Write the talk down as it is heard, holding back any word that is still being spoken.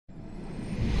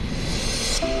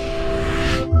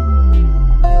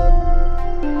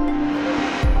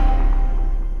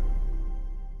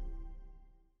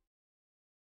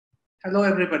Hello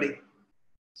everybody.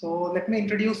 So let me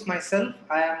introduce myself.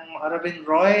 I am Aravind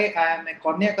Roy. I am a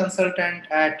cornea consultant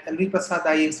at LV Prasad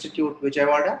Eye Institute,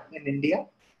 Vijayawada in India.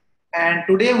 And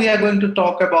today we are going to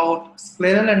talk about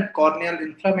scleral and corneal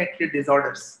inflammatory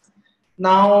disorders.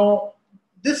 Now,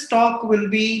 this talk will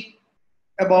be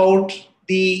about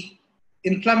the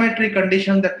inflammatory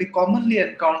conditions that we commonly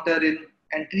encounter in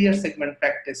anterior segment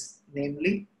practice,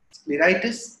 namely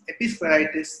scleritis,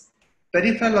 episcleritis,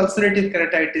 peripheral ulcerative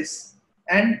keratitis,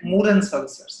 and Murren's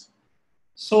ulcers.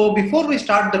 So before we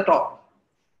start the talk,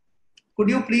 could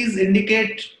you please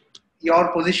indicate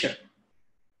your position?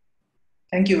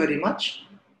 Thank you very much.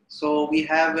 So we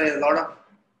have a lot of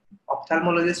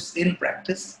ophthalmologists in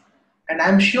practice, and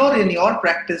I'm sure in your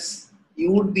practice,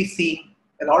 you would be seeing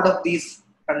a lot of these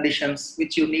conditions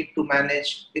which you need to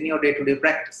manage in your day-to-day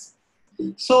practice.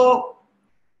 So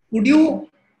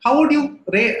how would you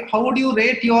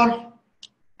rate your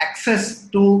access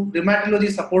to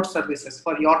rheumatology support services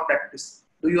for your practice?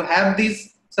 Do you have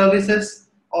these services,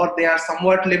 or they are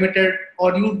somewhat limited,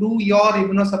 or you do your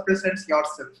immunosuppressants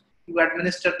yourself? You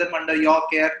administer them under your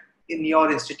care in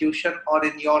your institution or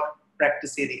in your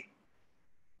practice area.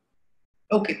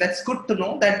 Okay, that's good to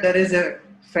know that there is a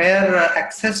fair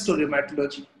access to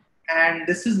rheumatology, and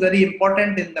this is very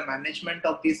important in the management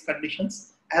of these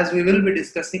conditions, as we will be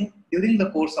discussing during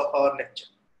the course of our lecture.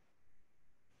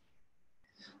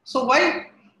 So why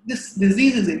this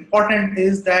disease is important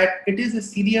is that it is a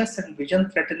serious and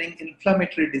vision-threatening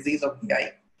inflammatory disease of the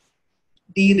eye.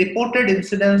 The reported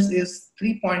incidence is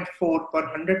 3.4 per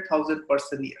 100,000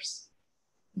 person years.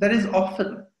 There is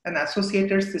often an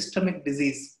associated systemic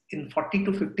disease in 40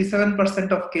 to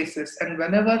 57% of cases, and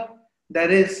whenever there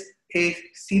is a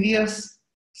serious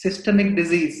systemic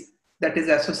disease that is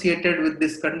associated with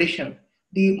this condition,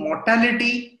 the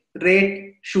mortality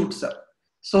rate shoots up.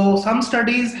 So some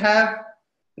studies have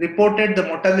reported the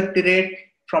mortality rate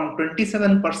from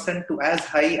 27% to as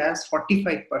high as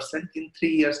 45% in 3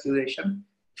 years duration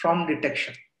from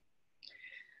detection.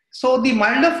 So the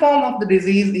milder form of the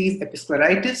disease is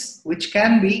episcleritis, which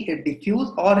can be a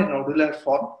diffuse or a nodular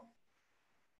form.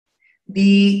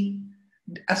 The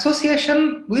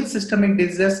association with systemic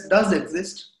disease does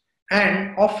exist,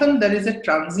 and often there is a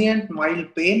transient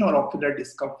mild pain or ocular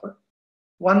discomfort.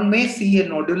 One may see a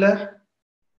nodular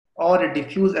or a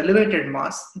diffuse elevated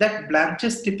mass that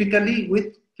blanches typically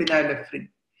with phenylephrine.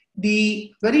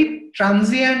 The very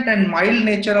transient and mild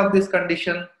nature of this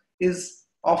condition is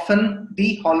often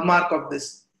the hallmark of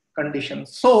this condition.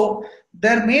 So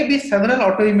there may be several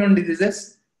autoimmune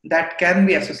diseases that can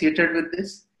be associated with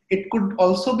this. It could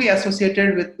also be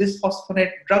associated with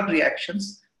bisphosphonate drug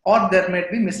reactions, or there may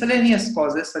be miscellaneous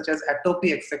causes such as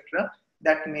atopy, etc.,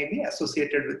 that may be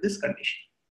associated with this condition.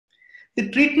 The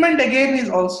treatment again is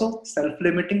also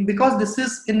self-limiting, because this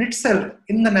is in itself,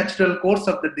 in the natural course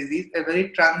of the disease, a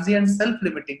very transient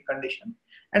self-limiting condition.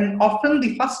 And often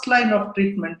the first line of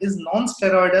treatment is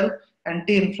non-steroidal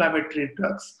anti-inflammatory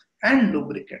drugs and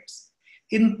lubricants.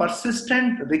 In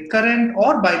persistent, recurrent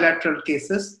or bilateral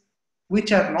cases,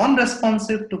 which are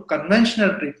non-responsive to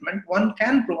conventional treatment, one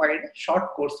can provide a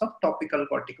short course of topical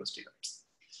corticosteroids.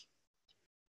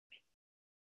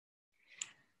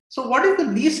 So what is the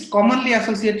least commonly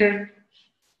associated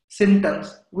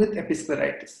symptoms with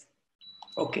episcleritis?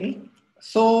 Okay,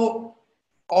 so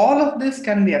all of this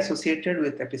can be associated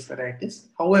with episcleritis.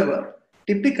 However,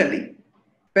 typically,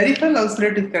 peripheral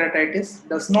ulcerative keratitis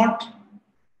does not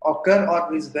occur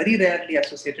or is very rarely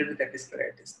associated with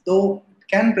episcleritis, though it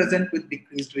can present with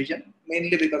decreased vision,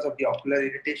 mainly because of the ocular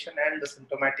irritation and the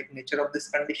symptomatic nature of this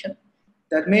condition.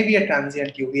 There may be a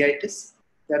transient uveitis.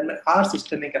 There are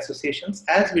systemic associations,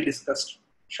 as we discussed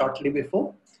shortly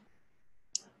before.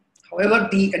 However,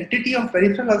 the entity of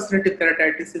peripheral ulcerative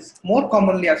keratitis is more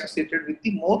commonly associated with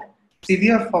the more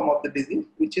severe form of the disease,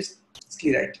 which is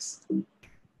scleritis.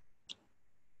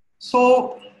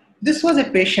 So this was a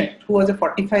patient who was a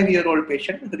 45-year-old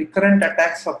patient with recurrent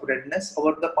attacks of redness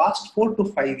over the past 4 to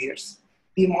 5 years.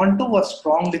 The MON2 was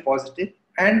strongly positive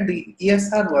and the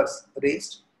ESR was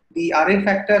raised. The RA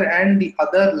factor and the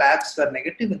other labs were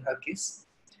negative in her case.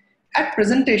 At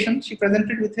presentation, she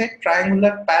presented with a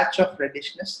triangular patch of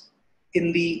reddishness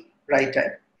in the right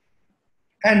eye.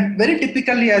 And very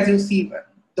typically, as you see,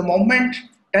 the moment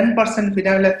 10%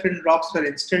 phenylephrine drops were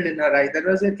instilled in her eye, there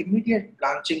was an immediate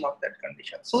blanching of that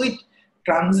condition. So it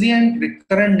transient,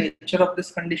 recurrent nature of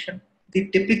this condition, the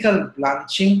typical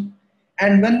blanching.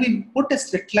 And when we put a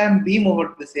slit lamp beam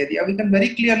over this area, we can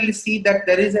very clearly see that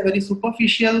there is a very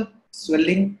superficial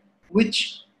swelling,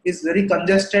 which is very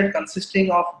congested,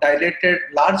 consisting of dilated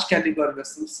large caliber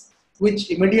vessels, which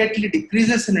immediately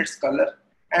decreases in its color.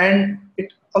 and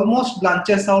it almost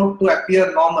blanches out to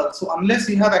appear normal. So unless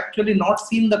you have actually not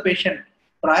seen the patient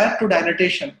prior to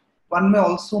dilatation, one may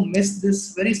also miss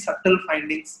this very subtle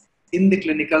findings in the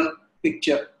clinical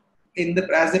picture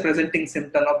as a presenting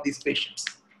symptom of these patients.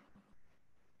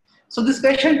 So this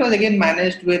patient was again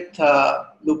managed with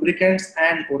lubricants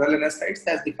and oral anesthetics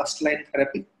as the first line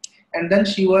therapy. And then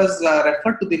she was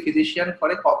referred to the physician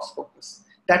for a Cox focus.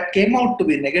 That came out to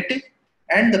be negative,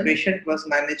 and the patient was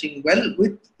managing well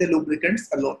with the lubricants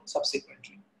alone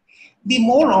subsequently. The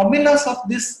more ominous of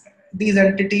these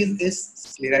entities is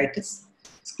scleritis.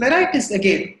 Scleritis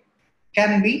again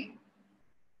can be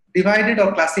divided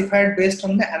or classified based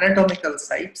on the anatomical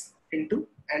sites into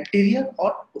anterior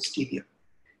or posterior.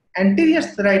 Anterior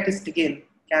scleritis again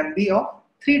can be of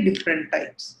three different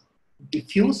types: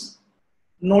 diffuse,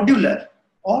 nodular,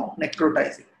 or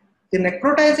necrotizing. The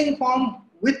necrotizing form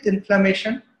with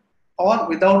inflammation or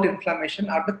without inflammation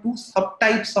are the two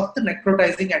subtypes of the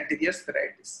necrotizing anterior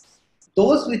scleritis.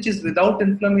 Those which is without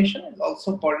inflammation is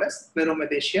also called as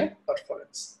scleromedacea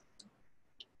perforans.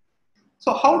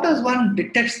 So how does one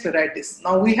detect scleritis?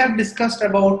 Now we have discussed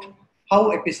about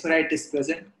how episcleritis is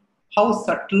present, how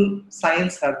subtle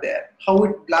signs are there, how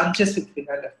it blanches with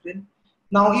phenylephrine.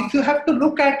 Now if you have to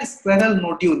look at a scleral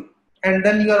nodule, and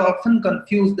then you are often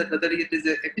confused that whether it is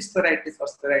episcleritis or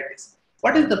scleritis,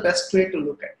 what is the best way to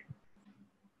look at it?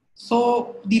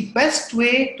 So the best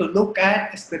way to look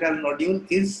at a scleral nodule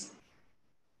is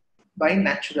by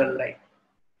natural light.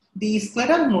 The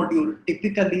scleral nodule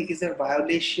typically is a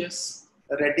violaceous,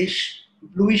 reddish,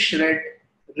 bluish red,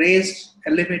 raised,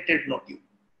 elevated nodule.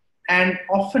 And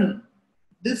often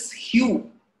this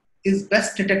hue is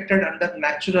best detected under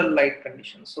natural light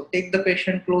conditions. So take the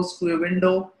patient close to a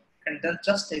window and then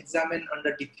just examine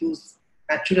under diffuse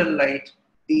natural light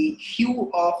the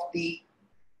hue of the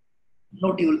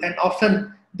nodule. And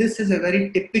often this is a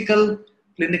very typical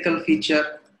clinical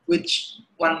feature which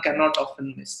one cannot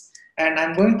often miss. And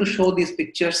I'm going to show these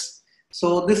pictures.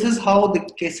 So this is how the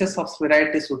cases of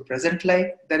scleritis would present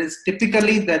like. There is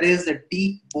a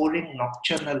deep, boring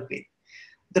nocturnal pain.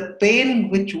 The pain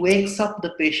which wakes up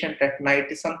the patient at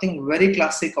night is something very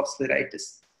classic of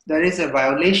scleritis. There is a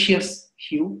violaceous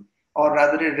hue, or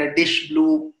rather a reddish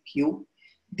blue hue.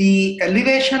 The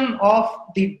elevation of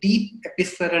the deep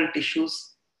episcleral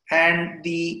tissues and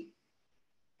the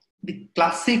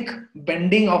classic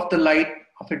bending of the light,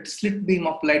 of a slit beam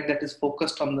of light that is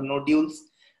focused on the nodules,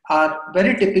 are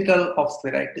very typical of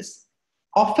scleritis.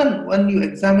 Often when you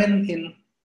examine in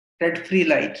red-free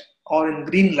light or in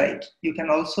green light, you can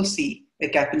also see a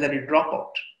capillary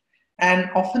dropout. And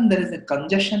often there is a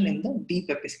congestion in the deep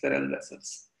episcleral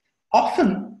vessels.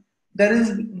 Often there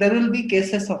will be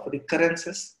cases of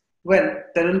recurrences when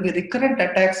there will be recurrent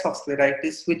attacks of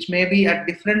scleritis, which may be at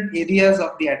different areas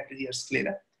of the anterior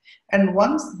sclera. And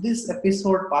once this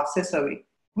episode passes away,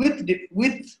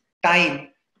 with time,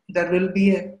 there will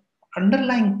be an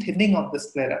underlying thinning of the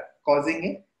sclera, causing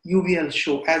a uveal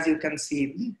show, as you can see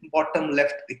in the bottom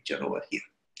left picture over here.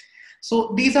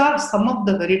 So these are some of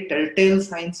the very telltale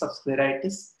signs of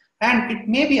scleritis, and it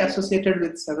may be associated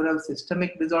with several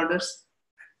systemic disorders,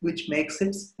 which makes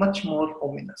it much more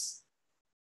ominous.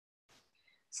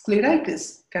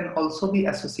 Scleritis can also be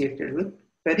associated with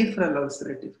peripheral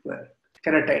ulcerative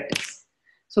keratitis.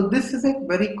 So this is a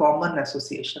very common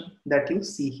association that you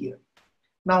see here.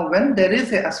 Now, when there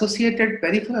is an associated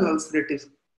peripheral ulcerative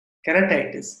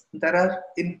keratitis, there are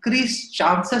increased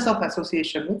chances of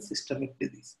association with systemic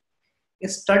disease. A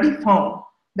study found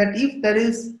that if there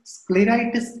is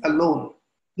scleritis alone,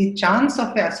 the chance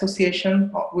of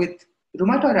association with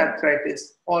rheumatoid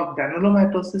arthritis or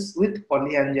granulomatosis with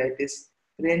polyangiitis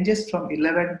ranges from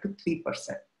 11 to 3%.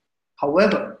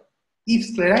 However,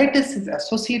 if scleritis is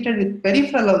associated with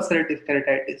peripheral ulcerative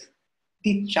keratitis,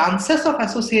 the chances of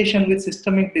association with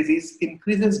systemic disease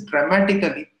increases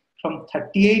dramatically from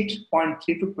 38.3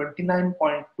 to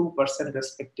 29.2%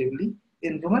 respectively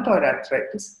in rheumatoid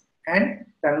arthritis and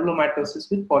granulomatosis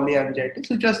with polyangiitis,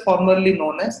 which was formerly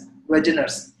known as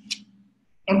Wegener's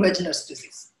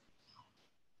disease.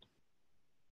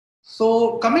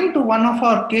 So coming to one of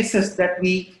our cases that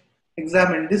we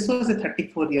examined, this was a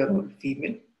 34-year-old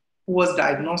female who was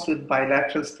diagnosed with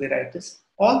bilateral scleritis.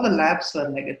 All the labs were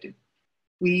negative.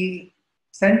 We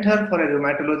sent her for a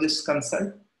rheumatologist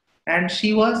consult, and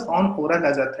she was on oral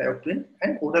azathioprine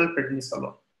and oral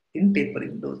prednisolone in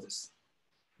tapering doses.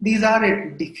 These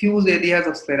are diffuse areas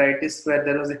of scleritis where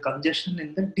there was a congestion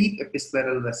in the deep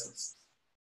episcleral vessels.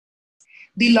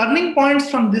 The learning points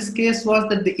from this case was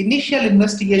that the initial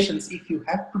investigations, if you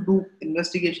have to do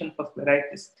investigation for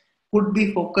scleritis, could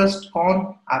be focused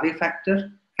on RA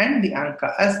factor and the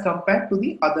ANCA as compared to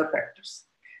the other factors.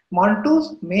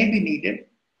 Montus may be needed,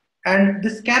 and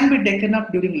this can be taken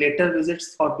up during later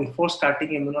visits or before starting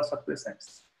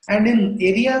immunosuppressants. And in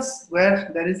areas where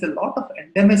there is a lot of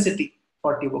endemicity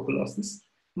for tuberculosis,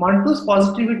 Montus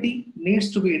positivity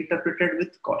needs to be interpreted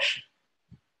with caution.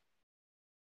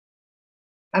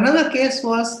 Another case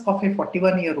was of a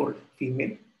 41-year-old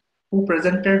female who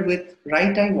presented with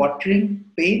right eye watering,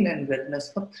 pain and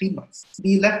redness for 3 months.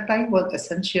 The left eye was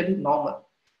essentially normal.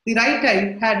 The right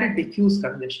eye had a diffuse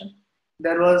condition.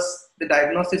 There was the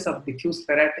diagnosis of diffuse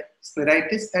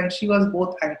scleritis and she was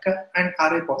both ANCA and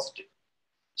RA positive.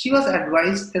 She was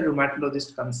advised a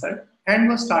rheumatologist consult and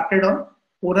was started on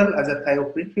oral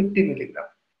azathioprine 50 mg.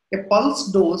 A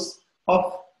pulse dose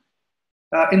of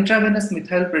intravenous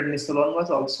methylprednisolone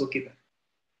was also given.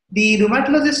 The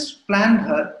rheumatologist planned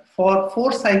her for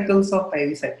 4 cycles of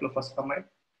IV cyclophosphamide.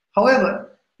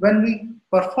 However, when we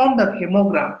performed the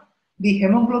hemogram, the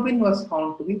hemoglobin was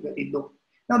found to be very low.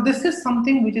 Now, this is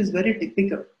something which is very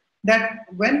typical, that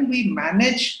when we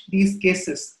manage these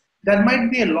cases, there might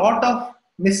be a lot of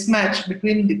mismatch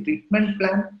between the treatment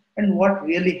plan and what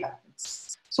really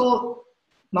happens. So,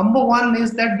 number one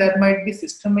is that there might be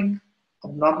systemic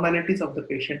abnormalities of the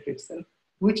patient itself,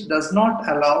 which does not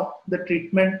allow the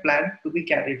treatment plan to be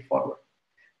carried forward.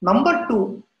 Number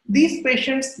two, these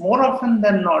patients more often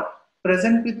than not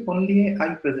present with only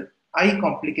an eye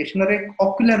complication or an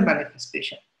ocular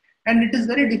manifestation. And it is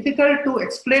very difficult to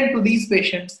explain to these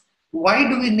patients, why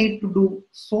do we need to do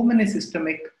so many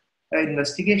systemic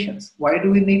investigations? Why do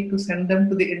we need to send them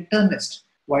to the internist?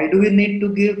 Why do we need to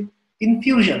give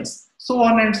infusions? So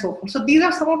on and so forth. So these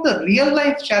are some of the real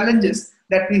life challenges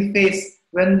that we face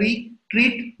when we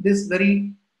treat this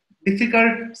very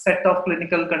difficult set of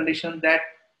clinical conditions that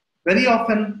very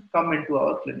often come into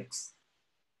our clinics.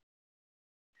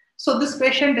 So this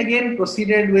patient again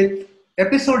proceeded with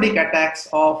episodic attacks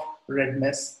of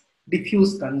redness,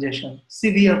 diffuse congestion,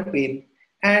 severe pain,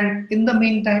 and in the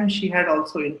meantime she had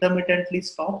also intermittently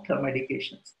stopped her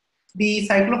medications. The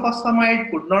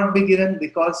cyclophosphamide could not be given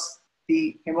because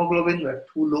the hemoglobin were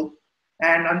too low,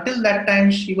 and until that time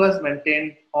she was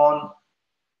maintained on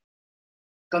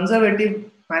conservative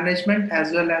management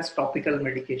as well as topical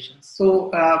medications.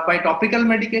 So by topical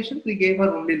medications we gave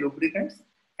her only lubricants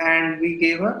and we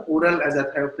gave her oral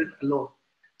azathioprine alone.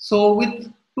 So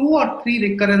with 2 or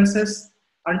 3 recurrences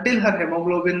until her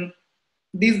hemoglobin,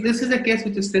 this is a case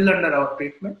which is still under our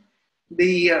treatment.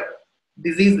 The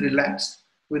disease relapsed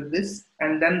with this,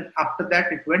 and then after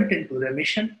that it went into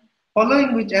remission,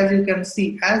 following which, as you can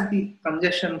see, as the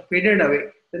congestion faded away,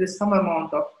 there is some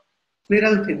amount of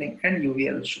scleral thinning and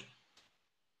uveal show.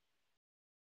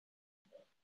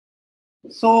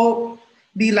 So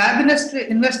the lab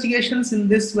investigations in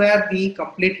this were the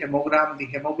complete hemogram, the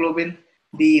hemoglobin,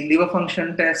 the liver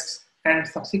function tests, and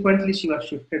subsequently she was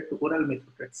shifted to oral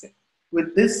methotrexate.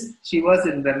 With this, she was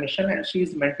in remission and she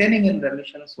is maintaining in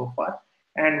remission so far.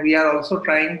 And we are also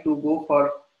trying to go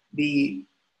for the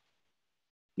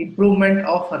improvement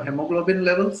of her hemoglobin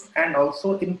levels, and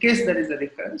also in case there is a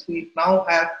recurrence, we now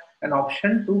have an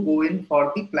option to go in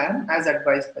for the plan as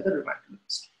advised by the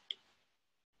rheumatologist.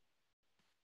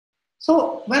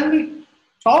 So when we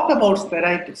talk about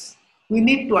scleritis, we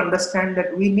need to understand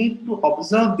that we need to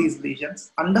observe these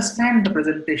lesions, understand the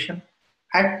presentation,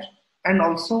 and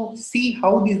also see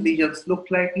how these lesions look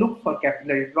like, look for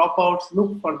capillary dropouts,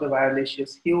 look for the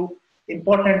violaceous hue.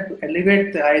 Important to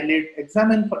elevate the eyelid,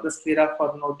 examine for the sclera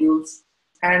for nodules,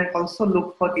 and also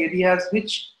look for areas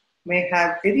which may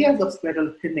have areas of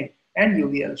scleral thinning and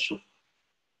uveal show.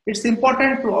 It's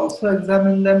important to also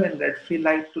examine them in red-free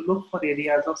light to look for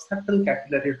areas of subtle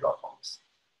capillary dropouts.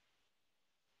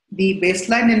 The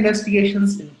baseline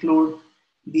investigations include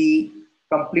the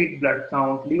complete blood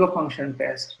count, liver function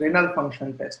test, renal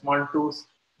function test, Montus,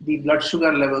 the blood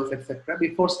sugar levels, etc.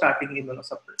 before starting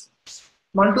immunosuppressants.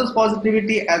 Montus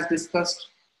positivity, as discussed,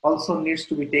 also needs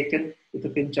to be taken with a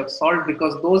pinch of salt,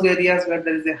 because those areas where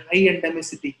there is a high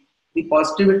endemicity, the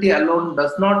positivity alone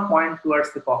does not point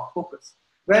towards the focus.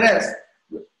 Whereas,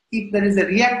 if there is a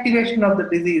reactivation of the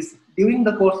disease during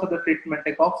the course of the treatment,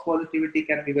 a COX positivity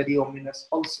can be very ominous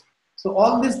also. So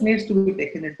all this needs to be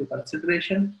taken into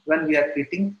consideration when we are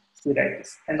treating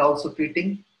scleritis and also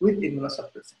treating with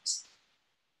immunosuppressants.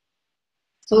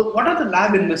 So what are the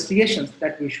lab investigations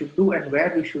that we should do and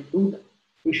where we should do them?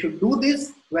 We should do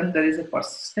this when there is a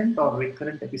persistent or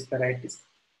recurrent episcleritis,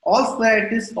 all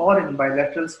scleritis or in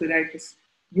bilateral scleritis,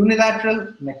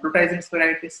 unilateral necrotizing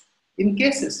scleritis, in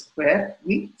cases where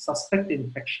we suspect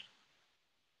infection.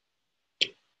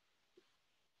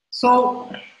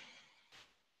 So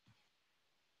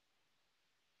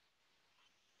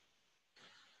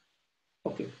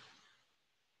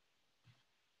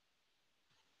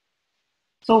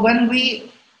So when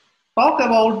we talk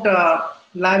about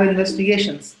lab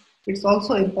investigations, it's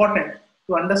also important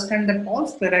to understand that all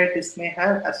scleritis may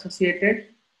have associated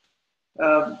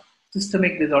uh,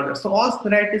 systemic disorders. So all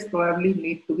scleritis probably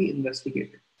need to be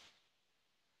investigated.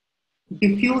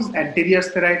 Diffuse anterior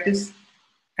scleritis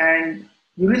and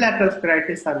unilateral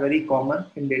scleritis are very common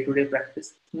in day-to-day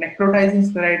practice. Necrotizing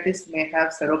scleritis may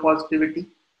have seropositivity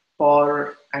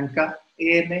for ANCA,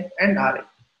 ANA, and RA.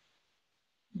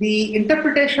 The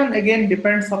interpretation again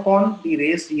depends upon the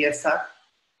raised ESR,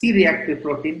 C-reactive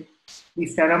protein, the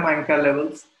serum ANCA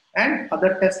levels, and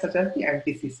other tests such as the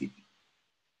anti-CCP.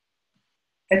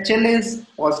 HLAs,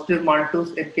 positive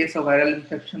MANTUs in case of viral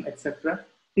infection, etc.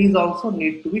 These also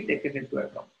need to be taken into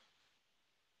account.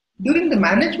 During the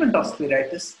management of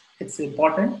scleritis, it's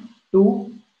important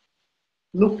to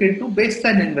look into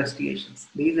baseline investigations.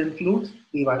 These include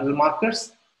the viral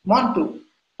markers, MANTU,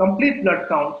 complete blood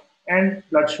count, and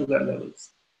blood sugar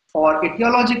levels. For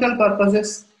etiological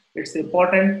purposes, it's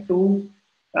important to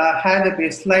have a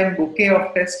baseline bouquet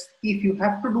of tests. If you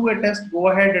have to do a test, go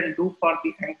ahead and do for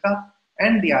the ANCA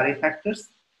and the RA factors,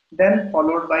 then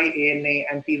followed by ANA,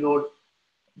 anti-ROD,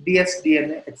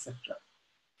 dsDNA, etc.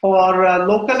 For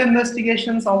local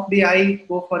investigations of the eye,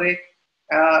 go for a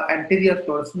anterior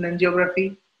fluorescent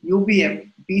angiography,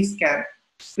 UBM, B-scan,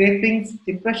 scrapings,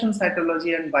 impression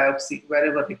cytology, and biopsy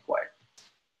wherever required.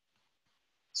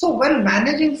 So when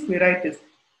managing scleritis,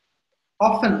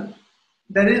 often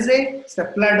there is a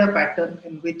step-ladder pattern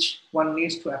in which one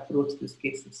needs to approach these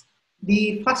cases.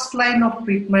 The first line of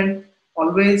treatment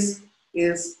always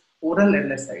is oral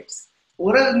NSAIDs.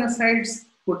 Oral NSAIDs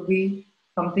could be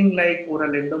something like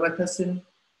oral indomethacin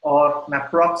or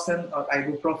naproxen or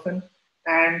ibuprofen.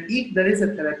 And if there is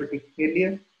a therapeutic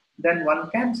failure, then one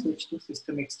can switch to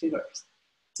systemic steroids.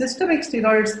 Systemic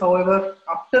steroids, however,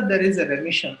 after there is a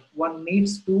remission, one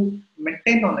needs to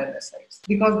maintain on NSAIDs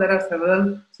because there are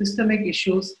several systemic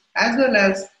issues as well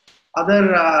as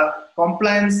other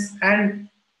compliance and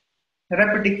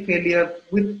therapeutic failure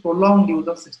with prolonged use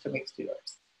of systemic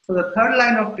steroids. So the third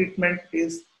line of treatment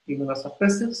is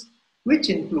immunosuppressives, which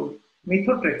include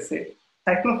methotrexate,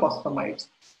 cyclophosphamide,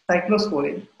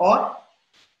 cyclosporine, or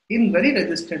in very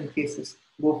resistant cases,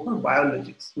 go for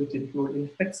biologics, which include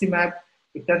infliximab,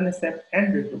 etanercept,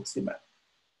 and rituximab.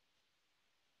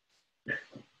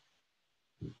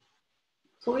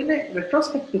 So in a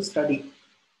retrospective study,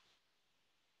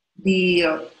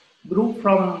 the group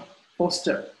from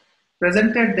Foster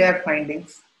presented their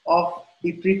findings of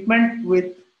the treatment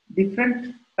with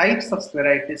different types of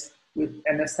scleritis with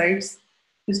NSAIDs,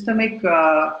 systemic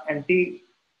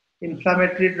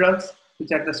anti-inflammatory drugs,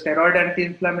 which are the steroid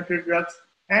anti-inflammatory drugs,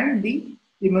 and the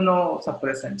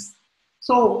immunosuppressants.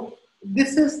 So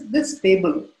this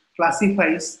table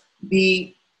classifies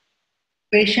the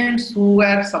patients who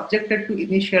were subjected to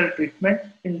initial treatment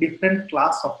in different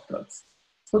class of drugs.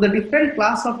 So the different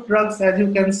class of drugs, as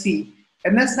you can see,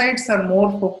 NSAIDs are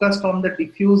more focused on the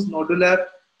diffuse nodular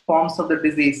forms of the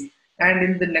disease, and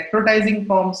in the necrotizing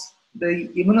forms, the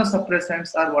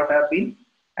immunosuppressants are what have been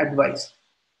advised.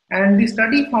 And the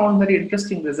study found very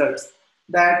interesting results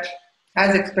that,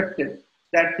 as expected,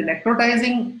 that the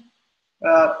necrotizing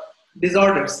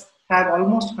disorders have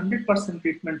almost 100%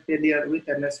 treatment failure with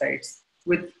NSAIDs,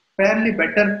 with fairly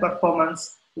better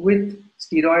performance with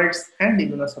steroids and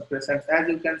immunosuppressants, as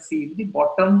you can see in the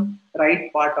bottom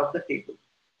right part of the table.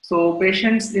 So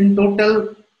patients in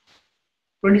total,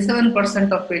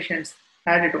 27% of patients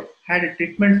had a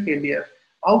treatment failure,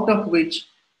 out of which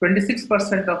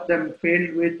 26% of them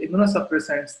failed with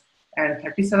immunosuppressants and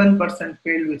 37%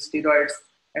 failed with steroids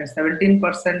and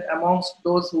 17% amongst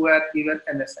those who were given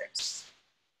NSAIDs.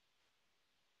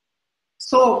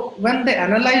 So when they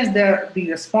analyzed the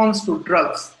response to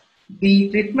drugs, the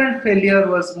treatment failure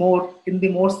was more in the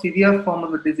more severe form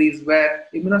of the disease where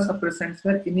immunosuppressants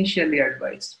were initially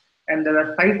advised. And there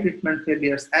are 5 treatment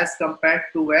failures as compared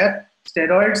to where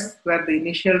steroids were the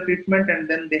initial treatment and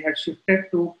then they had shifted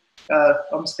to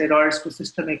from steroids to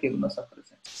systemic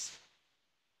immunosuppressants.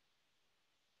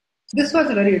 This was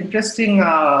a very interesting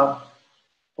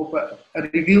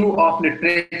review of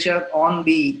literature on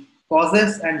the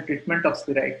causes and treatment of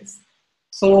scleritis.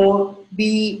 So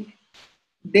the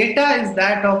data is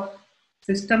that of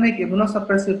systemic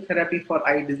immunosuppressive therapy for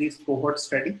eye disease cohort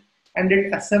study, and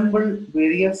it assembled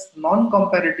various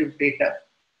non-comparative data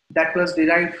that was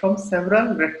derived from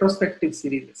several retrospective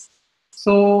series.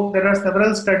 So there are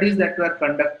several studies that were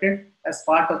conducted as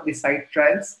part of the site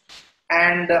trials,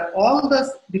 and all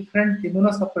the different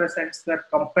immunosuppressants were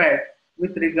compared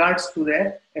with regards to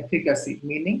their efficacy,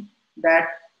 meaning that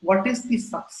what is the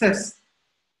success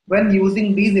when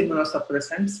using these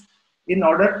immunosuppressants in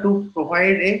order to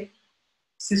provide a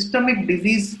systemic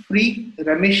disease-free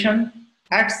remission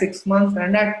at 6 months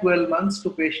and at 12 months to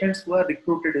patients who are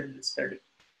recruited in this study.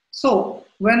 So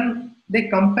when they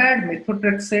compared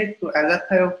methotrexate to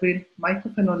azathioprine,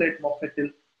 mycophenolate mofetil,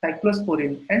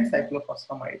 cyclosporine, and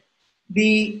cyclophosphamide,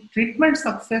 the treatment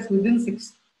success within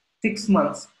six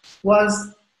months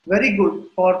was very good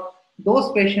for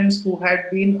those patients who had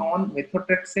been on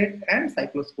methotrexate and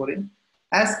cyclosporine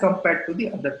as compared to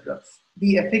the other drugs.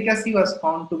 The efficacy was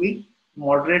found to be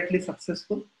moderately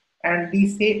successful, and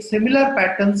the similar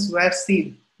patterns were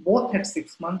seen both at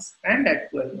 6 months and at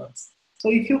 12 months. So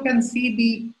if you can see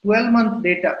the 12-month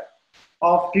data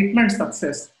of treatment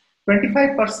success,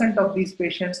 25% of these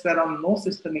patients were on no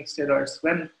systemic steroids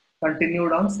when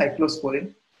continued on cyclosporine,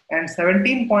 and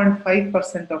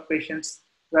 17.5% of patients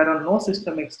were on no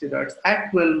systemic steroids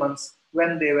at 12 months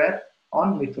when they were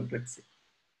on methotrexate.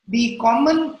 The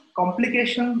common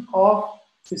complications of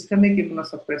systemic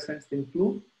immunosuppressants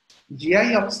include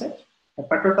GI upset,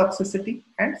 hepatotoxicity,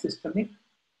 and systemic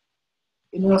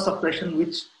immunosuppression,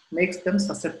 which makes them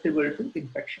susceptible to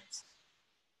infections.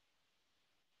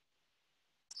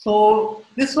 So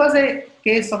this was a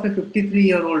case of a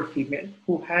 53-year-old female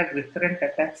who had recurrent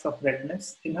attacks of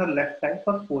redness in her left eye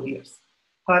for 4 years.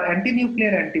 Her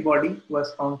anti-nuclear antibody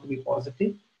was found to be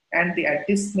positive, and the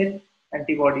anti-Smith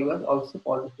antibody was also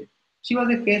positive. She was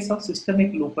a case of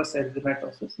systemic lupus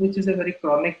erythematosus, which is a very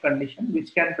chronic condition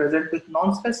which can present with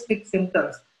non-specific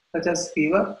symptoms such as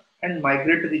fever and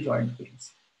migratory joint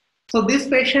pains. So these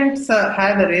patients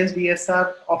have a raised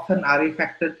ESR, often RA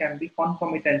factor can be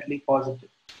concomitantly positive.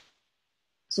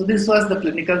 So this was the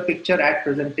clinical picture at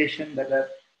presentation. There were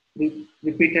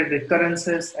repeated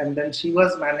recurrences, and then she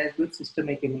was managed with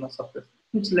systemic immunosuppression,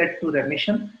 which led to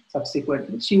remission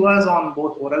subsequently. She was on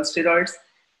both oral steroids,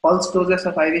 pulse doses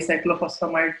of IV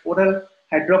cyclophosphamide, oral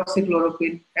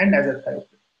hydroxychloroquine, and azathioprine.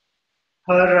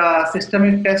 Her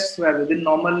systemic tests were within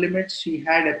normal limits. She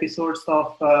had episodes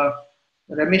of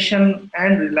remission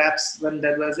and relapse when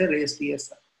there was a raised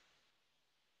ESR.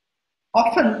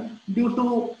 Often due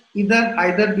to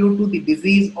either due to the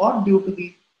disease or due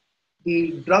to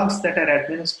the drugs that are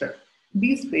administered,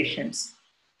 these patients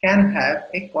can have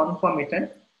a concomitant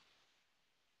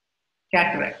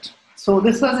cataract. So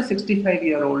this was a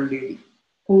 65-year-old lady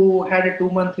who had a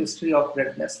 2-month history of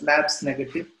redness, labs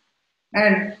negative.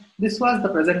 And this was the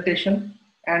presentation.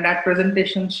 And at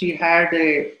presentation, she had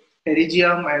a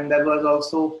pterygium, and there was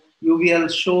also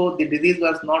uveal show. The disease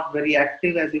was not very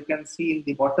active, as you can see in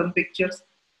the bottom pictures.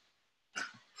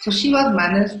 So she was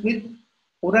managed with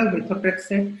oral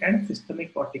methotrexate and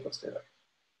systemic corticosteroid.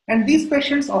 And these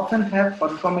patients often have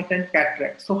concomitant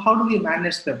cataract. So how do we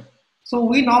manage them? So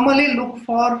we normally look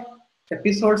for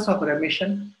episodes of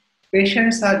remission.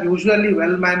 Patients are usually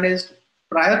well managed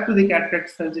prior to the cataract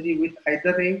surgery with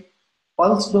either a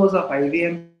pulse dose of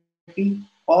IVMP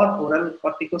or oral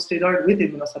corticosteroid with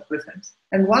immunosuppressants.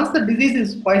 And once the disease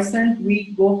is quiescent,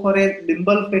 we go for a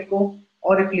limbal phaco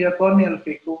or a clear corneal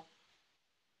phaco.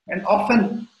 And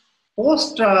often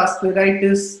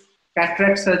post-scleritis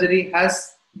cataract surgery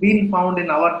has been found in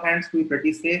our hands to be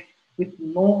pretty safe, with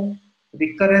no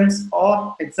recurrence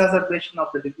or exacerbation of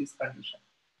the disease condition.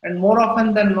 And more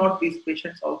often than not, these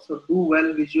patients also do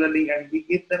well visually, and we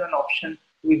give them an option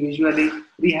to be visually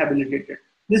rehabilitated.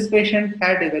 This patient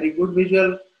had a very good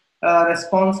visual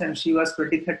response, and she was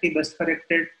 20/30 best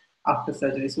corrected after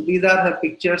surgery. So these are her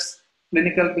pictures,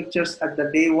 clinical pictures at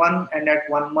the day 1 and at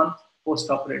 1 month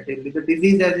post-operatively. The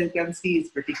disease, as you can see, is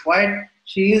pretty quiet.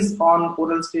 She is on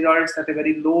oral steroids at a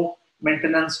very low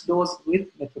maintenance dose with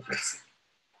methotrexate.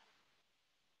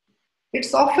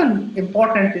 It's often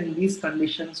important in these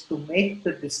conditions to make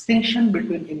the distinction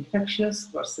between infectious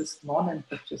versus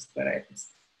non-infectious scleritis.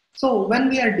 So when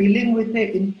we are dealing with an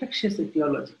infectious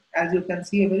etiology, as you can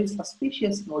see a very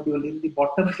suspicious nodule in the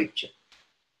bottom picture,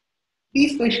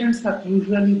 these patients are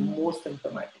usually more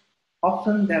symptomatic.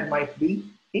 Often there might be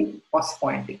a pus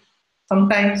pointing.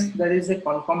 Sometimes there is a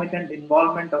concomitant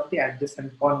involvement of the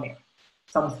adjacent cornea,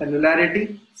 some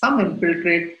cellularity, some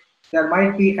infiltrate. There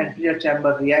might be anterior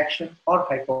chamber reaction or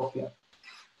hypopia.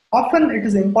 Often it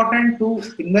is important to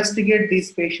investigate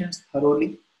these patients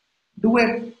thoroughly, do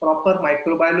a proper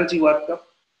microbiology workup.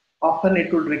 Often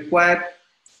it would require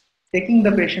taking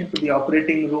the patient to the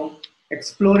operating room,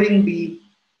 exploring the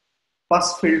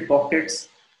pus-filled pockets,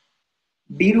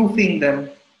 deroofing them,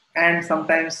 and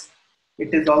sometimes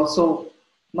it is also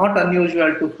not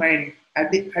unusual to find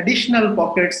additional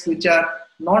pockets which are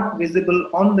not visible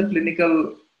on the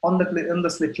clinical on the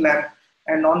slit lamp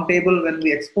and on table. When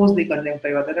we expose the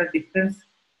conjunctiva, there are different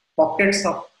pockets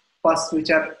of pus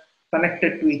which are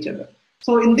connected to each other.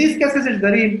 So in these cases, it's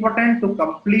very important to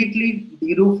completely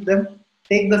deroof them,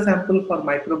 take the sample for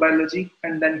microbiology,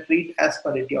 and then treat as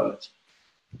per etiology.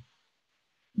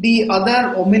 The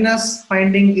other ominous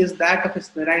finding is that of a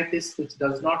scleritis which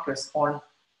does not respond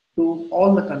to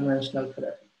all the conventional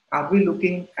therapy. Are we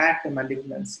looking at a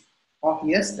malignancy? Oh,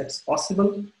 yes, that's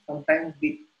possible. Sometimes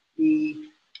the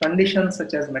conditions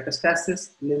such as metastasis,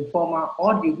 lymphoma,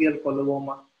 or uveal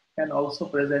coloboma can also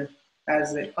present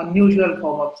as an unusual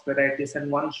form of scleritis,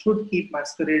 and one should keep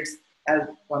masquerades as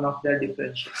one of their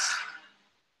differentials.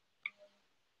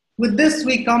 With this,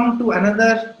 we come to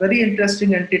another very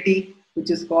interesting entity, which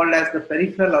is called as the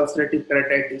peripheral ulcerative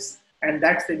keratitis. And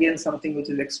that's again something which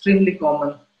is extremely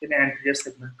common in anterior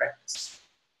segment practice.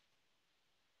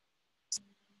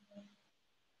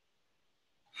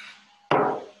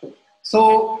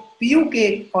 So,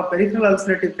 PUK or peripheral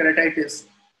ulcerative keratitis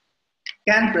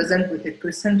can present with a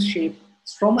crescent-shaped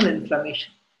stromal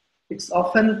inflammation. It's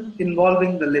often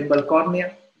involving the limbal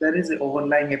cornea. There is an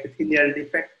overlying epithelial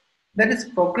defect. There is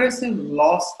progressive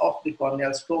loss of the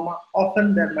corneal stroma.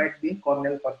 Often there might be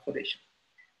corneal perforation.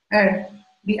 And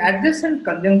the adjacent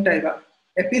conjunctiva,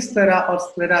 episclera or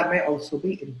sclera, may also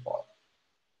be involved.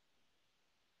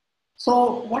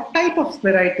 So what type of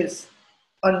scleritis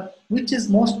and which is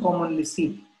most commonly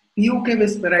seen? PUK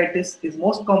with scleritis is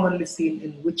most commonly seen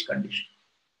in which condition?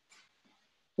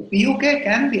 So PUK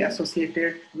can be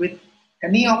associated with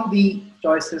any of the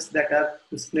choices that are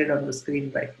displayed on the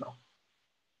screen right now.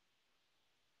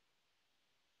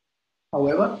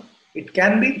 However, it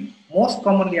can be most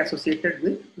commonly associated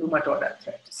with rheumatoid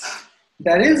arthritis.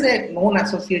 There is a known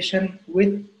association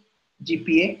with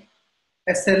GPA,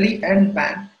 SLE, and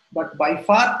BAN, but by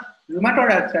far, rheumatoid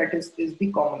arthritis is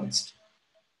the commonest.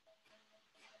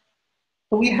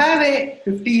 So we have a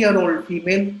 50-year-old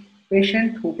female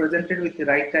patient who presented with the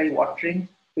right eye watering,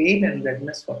 pain, and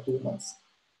redness for 2 months.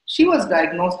 She was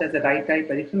diagnosed as a right eye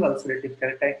peripheral ulcerative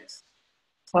keratitis.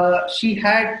 She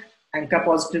had ANCA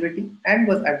positivity and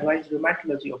was advised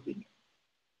rheumatology opinion.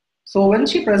 So when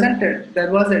she presented,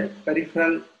 there was a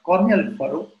peripheral corneal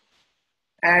furrow,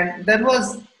 and there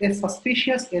was a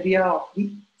suspicious area of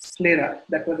the sclera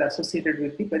that was associated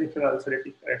with the peripheral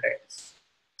ulcerative keratitis.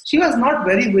 She was not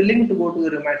very willing to go to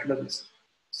the rheumatologist.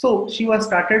 So she was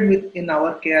started with, in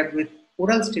our care, with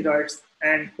oral steroids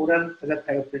and oral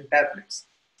azathioprine tablets.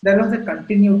 There was a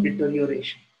continued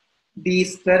deterioration. The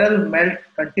scleral melt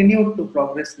continued to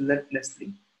progress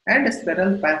relentlessly, and a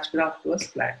scleral patch graft was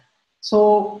planned.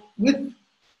 So with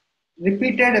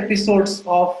repeated episodes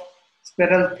of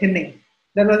scleral thinning,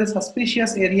 there was a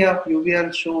suspicious area of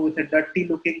uveal show with a dirty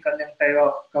looking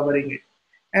conjunctiva covering it.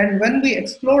 And when we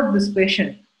explored this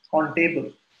patient on table,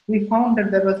 we found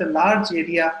that there was a large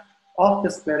area of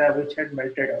the sclera which had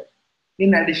melted out,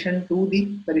 in addition to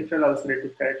the peripheral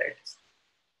ulcerative keratitis.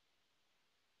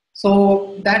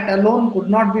 So that alone could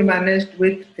not be managed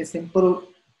with a simple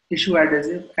tissue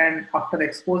adhesive, and after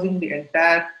exposing the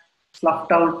entire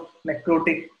sloughed out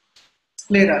necrotic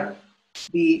sclera,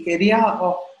 the area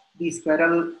of the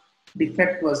scleral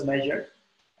defect was measured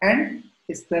and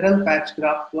a scleral patch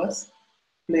graft was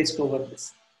placed over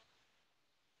this.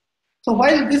 So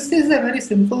while this is a very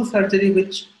simple surgery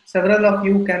which several of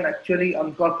you can actually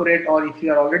incorporate, or if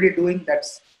you are already doing,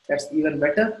 that's even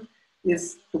better,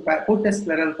 is to put a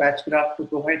scleral patch graft to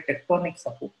provide tectonic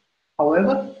support.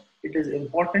 However, it is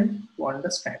important to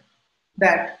understand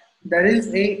that there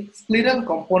is a scleral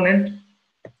component,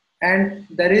 and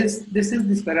this is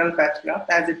the scleral patch graft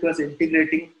as it was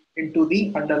integrating into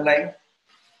the underlying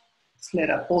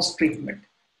sclera post-treatment.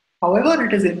 However,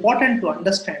 it is important to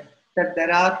understand that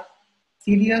there are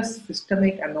serious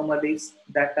systemic anomalies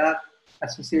that are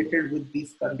associated with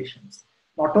these conditions.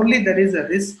 Not only there is a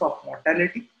risk of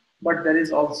mortality, but there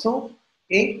is also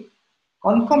a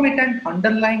concomitant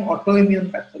underlying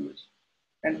autoimmune pathology.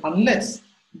 And unless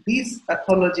these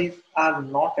pathologies are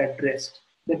not addressed,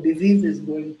 the disease is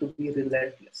going to be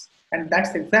relentless. And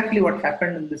that's exactly what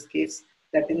happened in this case,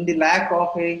 that in the lack of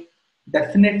a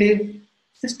definitive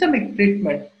systemic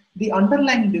treatment, the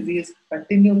underlying disease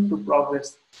continued to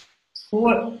progress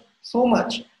so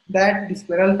much that the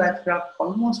scleral patch graft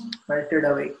almost melted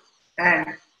away. And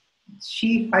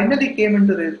she finally came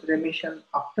into remission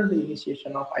after the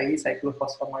initiation of IV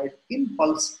cyclophosphamide in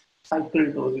pulse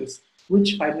cycle doses,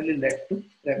 which finally led to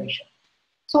remission.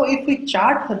 So if we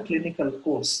chart her clinical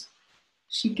course,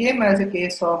 she came as a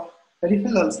case of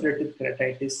peripheral ulcerative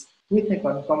keratitis with a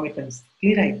concomitant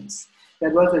scleritis. There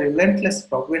was a relentless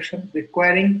progression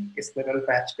requiring a scleral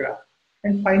patch graft,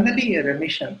 and finally a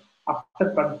remission after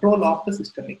control of the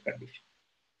systemic condition.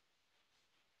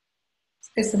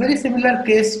 A very similar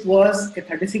case was a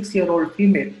 36-year-old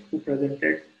female who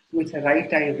presented with a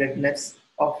right eye redness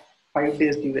of 5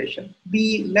 days duration.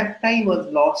 The left eye was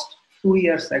lost 2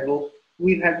 years ago.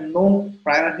 We had no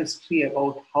prior history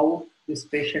about how this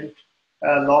patient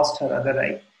lost her other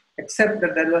eye, except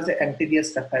that there was an anterior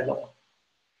staphyloma.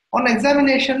 On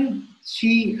examination,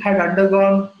 she had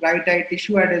undergone right eye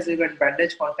tissue adhesive and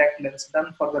bandage contact lens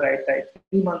done for the right eye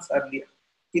 3 months earlier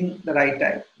in the right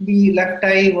eye. The left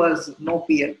eye was no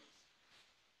PL.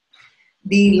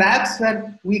 The labs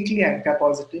were weakly ANCA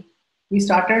positive. We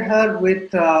started her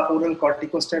with oral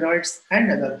corticosteroids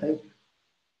and another.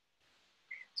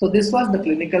 So this was the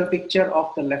clinical picture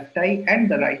of the left eye and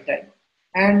the right eye.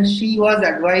 And she was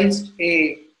advised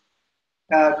a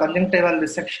conjunctival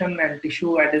resection and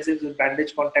tissue adhesives with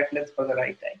bandage contact lens for the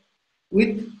right eye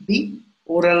with the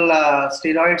oral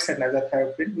steroids and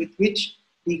azathioprine, with which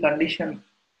the condition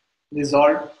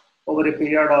resolved over a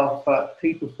period of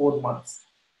 3 to 4 months.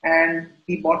 And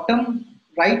the bottom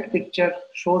right picture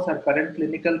shows her current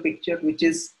clinical picture, which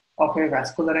is of a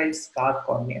vascularized scar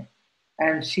cornea.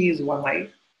 And she is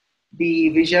one-eyed. The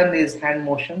vision is hand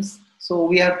motions. So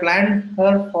we have planned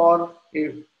her for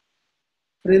a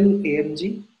frill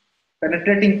AMG,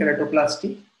 penetrating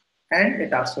keratoplasty, and a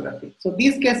tarsography. So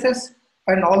these cases,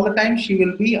 and all the time she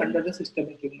will be under the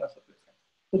systemic immunosuppression.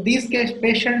 So these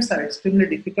patients are extremely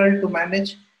difficult to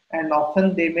manage, and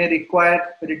often they may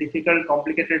require very difficult,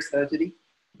 complicated surgery.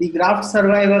 The graft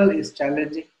survival is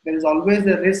challenging. There is always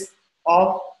a risk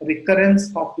of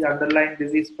recurrence of the underlying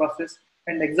disease process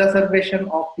and exacerbation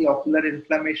of the ocular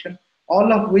inflammation,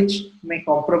 all of which may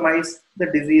compromise the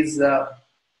disease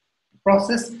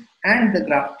process and the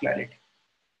graft clarity.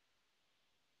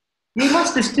 We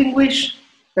must distinguish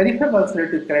peripheral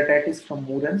ulcerative keratitis from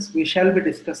Murans. We shall be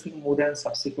discussing Murans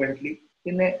subsequently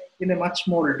in a much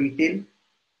more detail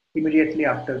immediately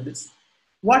after this.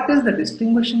 What is the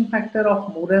distinguishing factor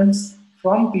of Murans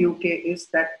from PUK is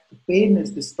that the pain is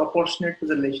disproportionate to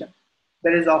the lesion.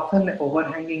 There is often an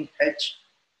overhanging edge,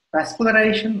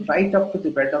 vascularization right up to the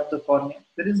bed of the cornea.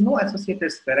 There is no associated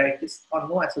scleritis or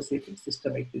no associated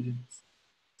systemic disease.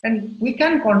 And we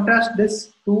can contrast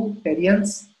this to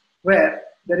Terriens, where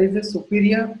there is a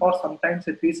superior or sometimes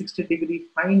a 360-degree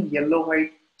fine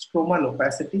yellow-white stromal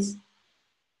opacities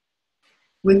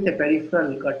with a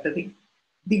peripheral guttering.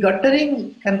 The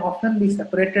guttering can often be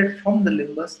separated from the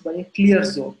limbus by a clear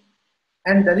zone,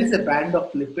 and there is a band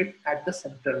of lipid at the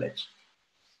central edge.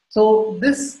 So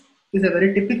this is a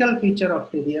very typical feature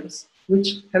of Terriens,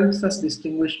 which helps us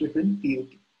distinguish between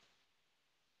PUK.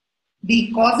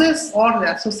 The causes or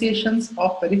the associations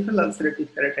of peripheral ulcerative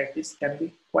keratitis can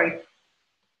be quite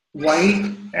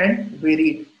wide and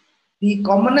varied. The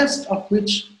commonest of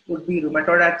which would be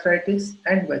rheumatoid arthritis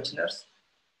and Wegener's.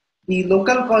 The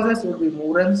local causes would be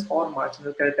Murans or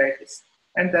marginal keratitis,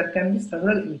 and there can be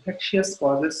several infectious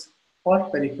causes for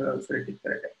peripheral ulcerative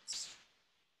keratitis.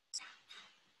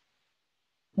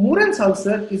 Murans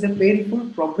ulcer is a painful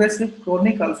progressive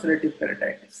chronic ulcerative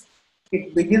keratitis.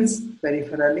 It begins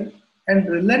peripherally and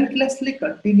relentlessly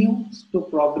continues to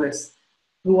progress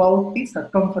throughout the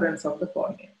circumference of the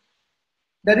cornea.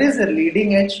 There is a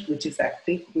leading edge which is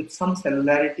active with some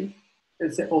cellularity. There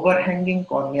is an overhanging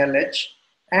corneal edge,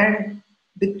 and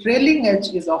the trailing edge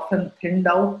is often thinned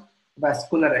out,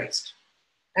 vascularized.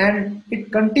 And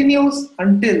it continues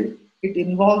until it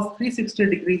involves 360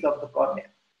 degrees of the cornea.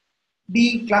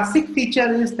 The classic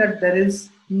feature is that there is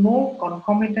no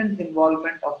concomitant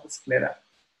involvement of the sclera.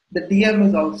 The DM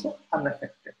is also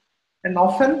unaffected. And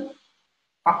often,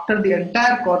 after the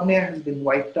entire cornea has been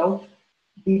wiped out,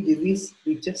 the disease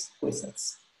reaches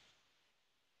quiescence.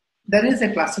 There is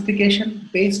a classification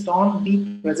based on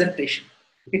the presentation.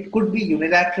 It could be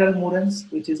unilateral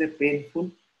Murans, which is a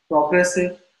painful,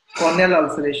 progressive corneal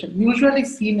ulceration, usually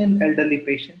seen in elderly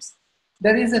patients.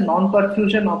 There is a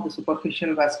non-perfusion of the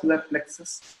superficial vascular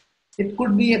plexus. It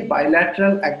could be a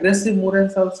bilateral aggressive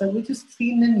Murans ulcer, which is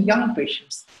seen in young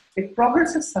patients. It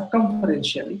progresses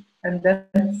circumferentially and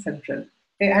then centrally.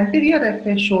 An anterior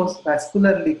FA shows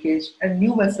vascular leakage and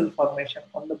new vessel formation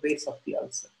on the base of the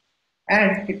ulcer.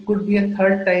 And it could be a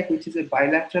third type, which is a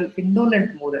bilateral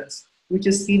indolent Murans, which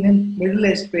is seen in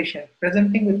middle-aged patients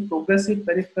presenting with progressive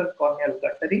peripheral corneal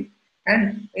guttering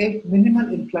and a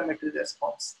minimal inflammatory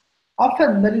response.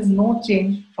 Often there is no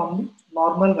change from the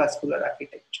normal vascular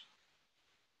architecture.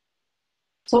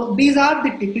 So these are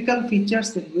the typical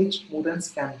features in which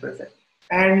Murans can present.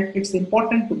 And it's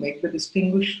important to make the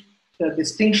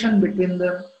distinction between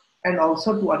them, and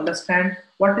also to understand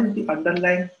what is the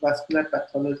underlying vascular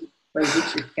pathology by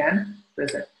which it can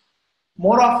present.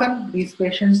 More often, these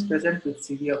patients present with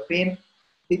severe pain.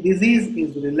 The disease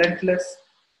is relentless.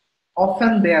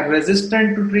 Often they are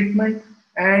resistant to treatment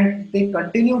and they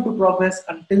continue to progress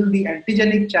until the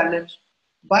antigenic challenge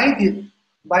by the,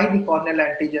 by the corneal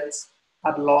antigens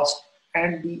are lost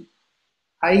and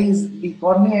the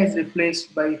cornea is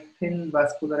replaced by thin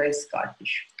vascularized scar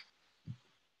tissue.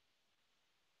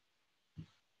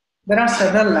 There are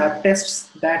several lab tests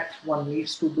that one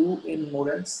needs to do in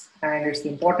Murens, and it's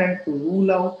important to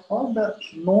rule out all the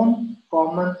known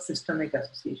common systemic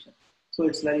associations. So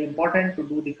it's very important to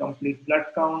do the complete blood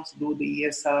counts, do the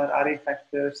ESR, RA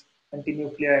factors,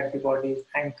 anti-nuclear antibodies,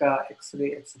 ANCA,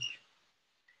 X-ray, etc.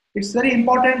 It's very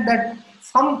important that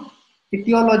some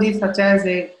etiology such as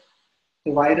a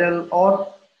viral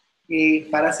or a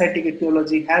parasitic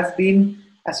etiology has been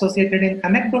associated in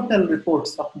anecdotal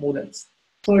reports of Murens.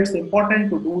 So it's important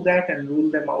to do that and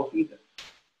rule them out either.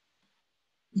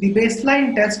 The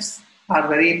baseline tests are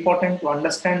very important to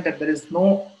understand that there is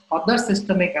no other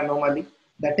systemic anomaly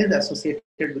that is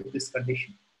associated with this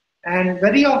condition. And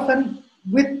very often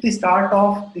with the start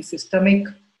of the systemic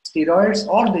steroids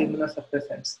or the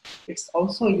immunosuppressants, it's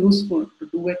also useful to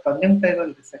do a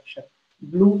conjunctival resection,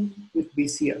 blue with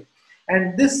BCL.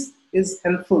 And this is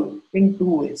helpful in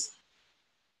two ways.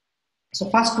 So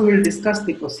first we will discuss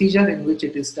the procedure in which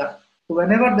it is done. So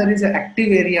whenever there is an active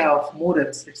area of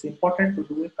Murens, it's important to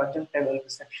do a conjunctival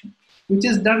resection, which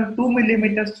is done 2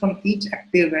 millimeters from each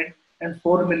active end and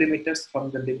 4 millimeters from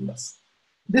the limbus.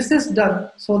 This is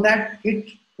done so that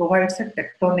it provides a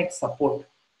tectonic support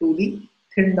to the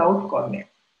thinned out cornea.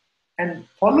 And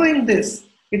following this,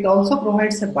 it also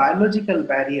provides a biological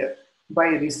barrier by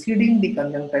receding the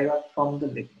conjunctiva from the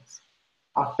limbus.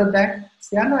 After that,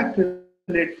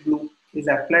 cyanoacrylate glue is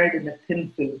applied in a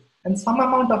thin film, and some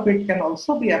amount of it can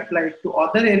also be applied to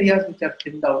other areas which are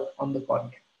thinned out on the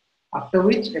cornea, after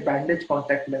which a bandage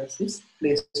contact lens is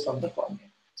placed on the cornea.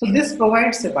 So this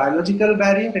provides a biological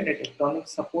barrier and a tectonic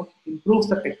support, improves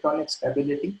the tectonic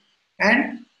stability,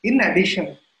 and in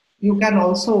addition, you can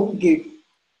also give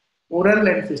oral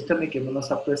and systemic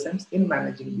immunosuppressants in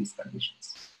managing these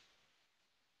conditions.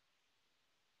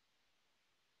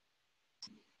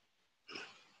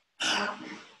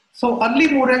 So early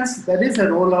Murens, there is a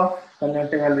role of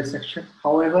conjunctival resection.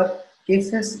 However,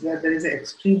 cases where there is an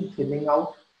extreme thinning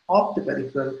out of the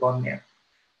peripheral cornea.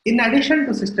 In addition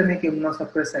to systemic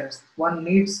immunosuppressants, one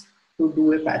needs to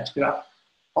do a patch graft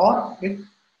or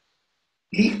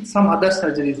some other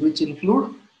surgeries which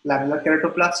include lamellar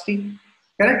keratoplasty,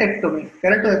 keratectomy,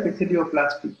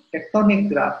 keratoepithelioplasty, tectonic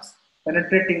grafts,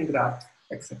 penetrating grafts,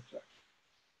 etc.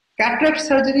 Cataract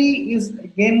surgery is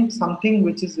again something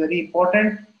which is very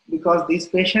important because these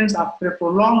patients after a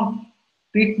prolonged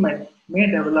treatment may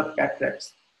develop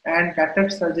cataracts, and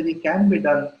cataract surgery can be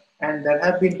done, and there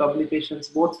have been publications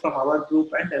both from our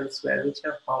group and elsewhere which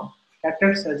have found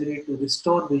cataract surgery to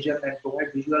restore vision and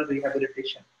provide visual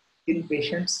rehabilitation in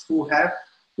patients who have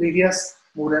previous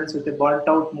Murens with a burnt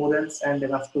out Murens and a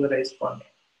vascularized cornea.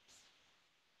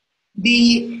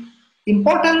 The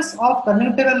importance of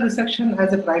conjunctival resection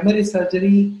as a primary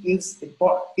surgery is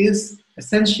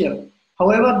essential.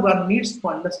 However, one needs to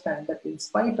understand that in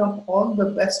spite of all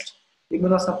the best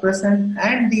immunosuppressant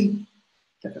and the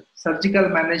surgical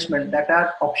management that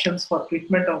are options for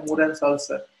treatment of Murens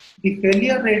ulcer, the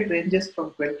failure rate ranges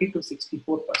from 20 to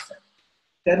 64%.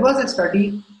 There was a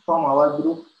study from our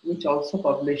group which also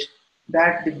published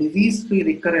that the disease-free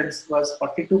recurrence was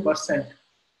 42%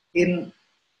 in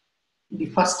the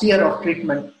first year of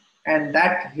treatment, and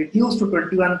that reduced to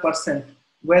 21%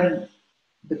 when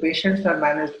the patients are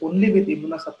managed only with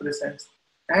immunosuppressants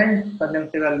and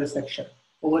conjunctival resection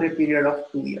over a period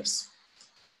of 2 years.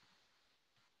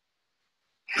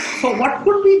 So what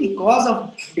could be the cause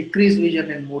of decreased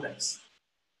vision in Murens?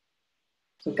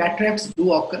 So cataracts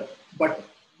do occur, but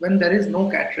when there is no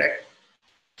cataract,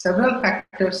 several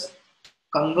factors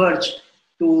converge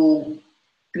to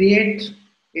create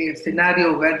a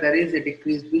scenario where there is a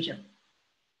decreased vision.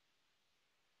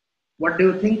 What do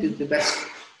you think is the best?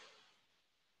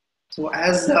 So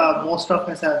as most of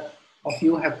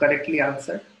you have correctly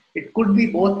answered, it could be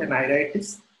both an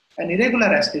iritis, an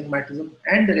irregular astigmatism,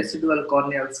 and a residual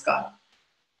corneal scar,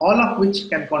 all of which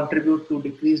can contribute to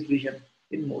decreased vision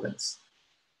in Murens.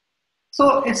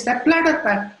 So a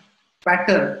stepladder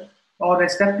pattern or a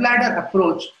stepladder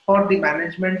approach for the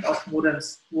management of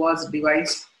Murens was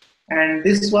devised, and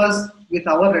this was with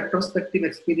our retrospective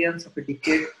experience of a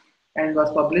decade and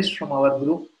was published from our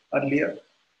group earlier.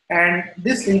 And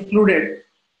this included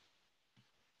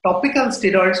topical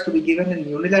steroids to be given in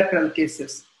unilateral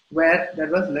cases where there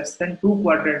was less than 2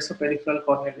 quadrants of peripheral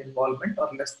corneal involvement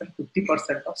or less than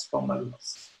 50% of stromal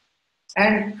loss.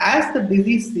 And as the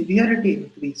disease severity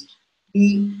increased,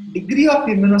 the degree of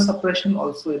immunosuppression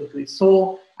also increased.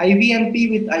 So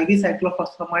IVMP with IV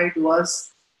cyclophosphamide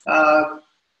was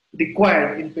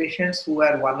required in patients who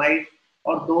were one-eyed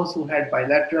or those who had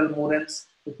bilateral Murens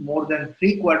with more than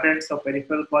 3/4 of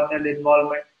peripheral corneal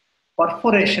involvement,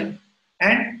 perforation,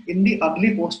 and in the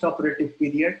early postoperative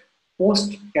period,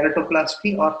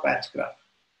 post-keratoplasty or patch graft.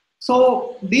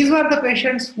 So these were the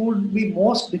patients who would be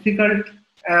most difficult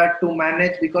to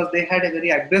manage because they had a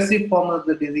very aggressive form of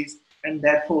the disease, and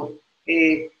therefore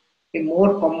a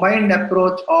more combined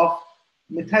approach of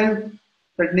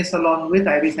methylprednisolone with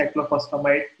IV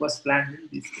cyclophosphamide was planned in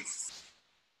these cases.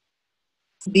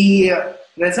 The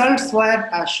results were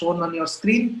as shown on your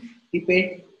screen.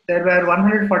 There were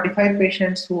 145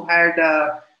 patients who had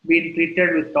been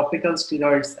treated with topical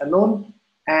steroids alone,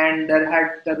 and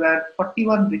there were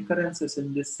 41 recurrences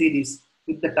in this series,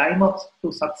 with the time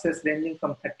to success ranging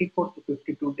from 34 to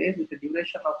 52 days, with a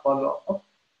duration of follow-up of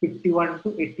 51 to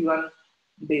 81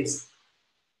 days,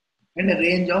 and a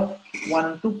range of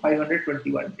 1 to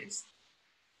 521 days.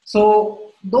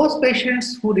 So those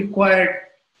patients who required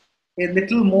a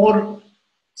little more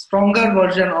stronger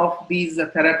version of these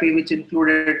therapy, which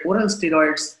included oral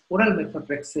steroids, oral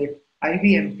methotrexate,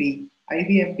 IVMP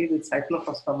with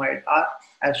cyclophosphamide, are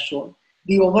as shown.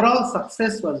 The overall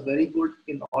success was very good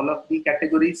in all of the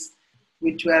categories,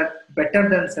 which were better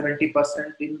than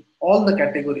 70% in all the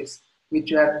categories,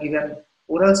 which were given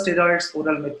oral steroids,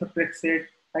 oral methotrexate,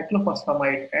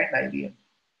 cyclophosphamide, and IVMP.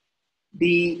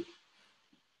 The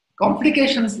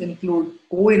complications include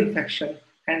co-infection,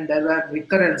 and there were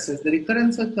recurrences. The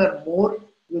recurrences were more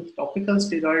with topical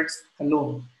steroids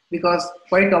alone, because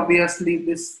quite obviously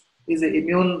this is an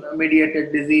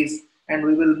immune-mediated disease, and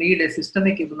we will need a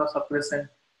systemic immunosuppressant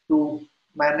to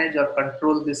manage or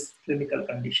control this clinical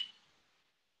condition.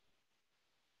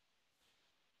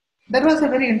 There was a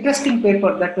very interesting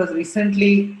paper that was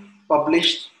recently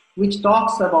published, which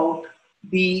talks about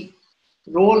the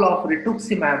role of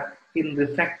rituximab in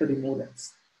refractory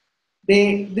Murens.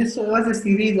 This was a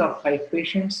series of 5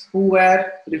 patients who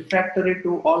were refractory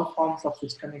to all forms of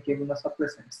systemic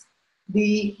immunosuppressants.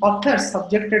 The authors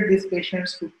subjected these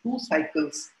patients to 2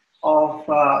 cycles of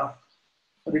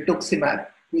rituximab,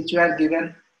 which were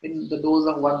given in the dose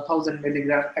of 1000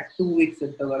 milligram at 2 weeks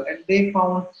interval, and they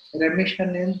found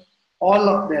remission in all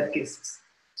of their cases.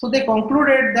 So they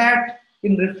concluded that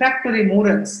in refractory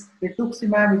Murens,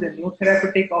 rituximab is a new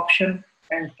therapeutic option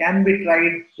and can be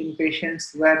tried in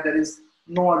patients where there is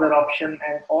no other option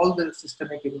and all the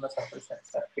systemic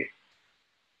immunosuppressants are failed.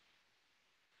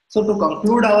 So to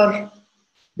conclude our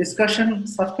discussion,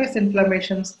 surface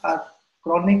inflammations are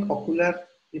chronic ocular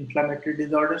inflammatory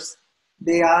disorders.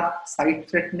 They are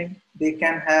sight-threatening. They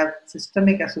can have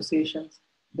systemic associations.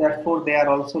 Therefore, they are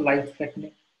also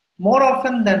life-threatening. More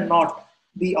often than not,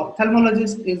 the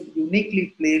ophthalmologist is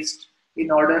uniquely placed in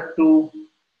order to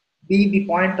be the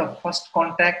point of first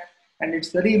contact, and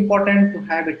it's very important to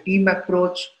have a team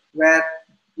approach where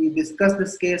we discuss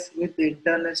this case with the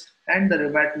internist and the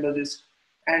rheumatologist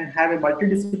and have a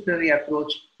multidisciplinary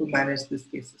approach to manage these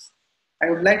cases.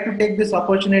 I would like to take this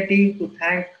opportunity to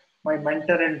thank my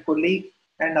mentor and colleague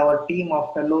and our team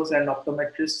of fellows and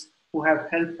optometrists who have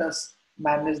helped us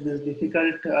manage this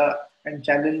difficult and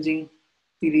challenging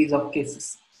series of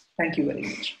cases. Thank you very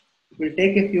much. We'll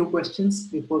take a few questions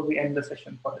before we end the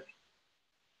session for the day.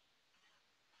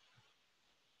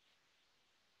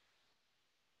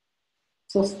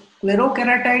 So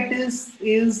sclerokeratitis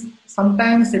is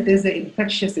sometimes it is an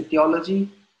infectious etiology.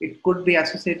 It could be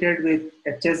associated with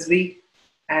HSV,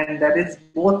 and there is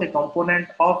both a component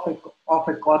of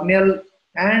a corneal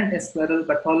and a scleral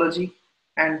pathology,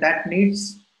 and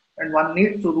one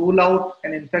needs to rule out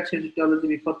an infectious etiology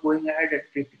before going ahead and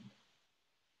treating.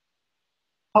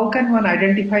 How can one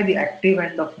identify the active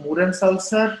end of Murens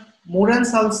ulcer?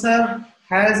 Murens ulcer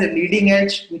has a leading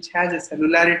edge which has a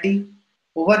cellularity,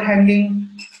 overhanging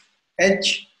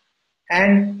edge,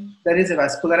 and there is a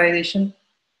vascularization.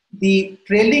 The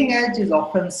trailing edge is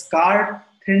often scarred,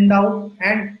 thinned out,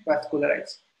 and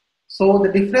vascularized. So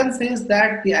the difference is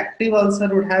that the active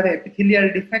ulcer would have an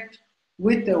epithelial defect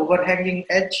with the overhanging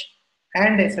edge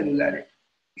and a cellularity.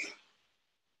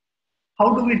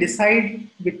 How do we decide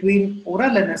between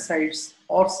oral NSAIDs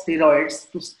or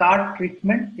steroids to start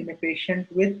treatment in a patient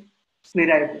with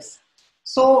scleritis?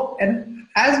 So, and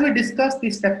as we discussed the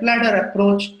stepladder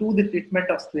approach to the treatment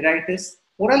of scleritis,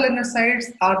 oral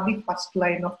NSAIDs are the first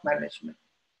line of management.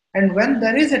 And when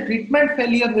there is a treatment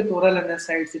failure with oral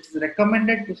NSAIDs, it is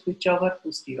recommended to switch over to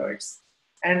steroids.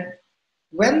 And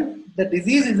when the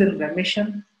disease is in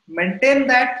remission, maintain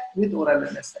that with oral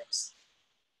NSAIDs.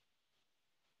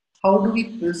 How do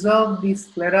we preserve the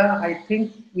sclera? I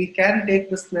think we can take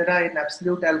the sclera in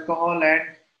absolute alcohol and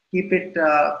keep it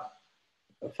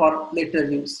for later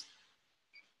use.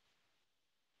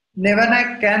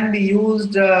 Nevanac can be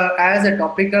used as a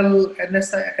topical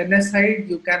NSAID.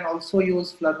 You can also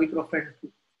use flurbiprofen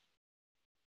too.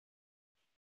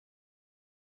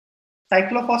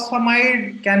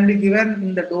 Cyclophosphamide can be given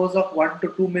in the dose of 1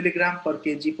 to 2 milligram per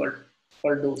kg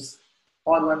per dose,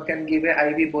 or one can give a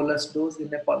IV bolus dose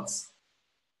in a pulse.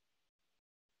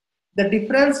 The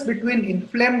difference between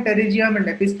inflamed pterygium and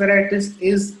episcleritis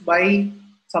is by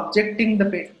subjecting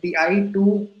the eye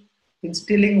to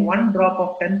instilling 1 drop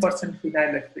of 10%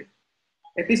 phenylephrine.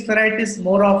 Episcleritis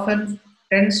more often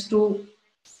tends to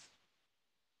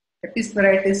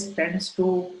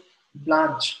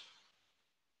blanch.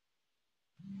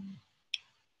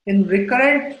 In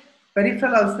recurrent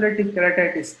peripheral ulcerative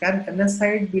keratitis, can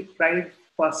NSAID be tried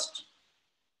first?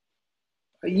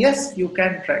 Yes, you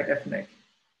can try, definitely.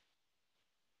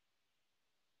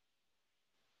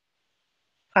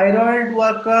 Thyroid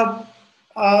workup,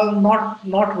 not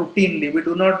routinely. We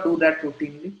do not do that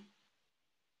routinely.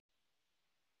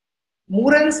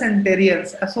 Murans and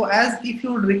Terriens. So as if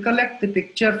you would recollect the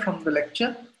picture from the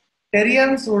lecture,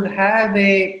 Terriens would have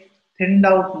a thinned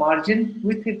out margin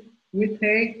with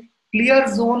a clear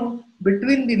zone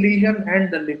between the lesion and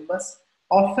the limbus.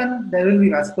 Often there will be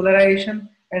vascularization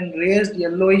and raised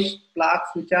yellowish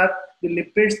plaques, which are the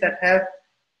lipids that have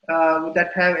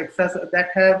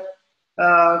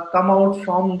come out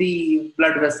from the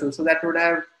blood vessels. So that would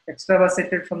have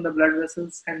extravasated from the blood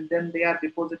vessels, and then they are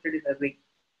deposited in a ring.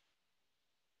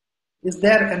 Is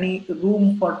there any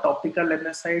room for topical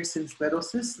NSAIDs in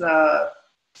sclerosis?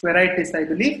 Scleritis, I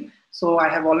believe. So I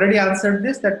have already answered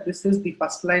this, that this is the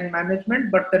first line management,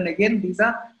 but then again, these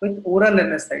are with oral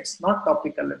NSAIDs, not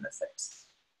topical NSAIDs.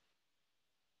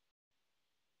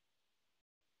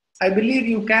 I believe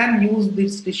you can use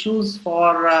these tissues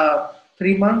for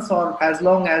 3 months, or as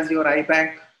long as your eye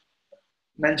bank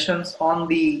mentions on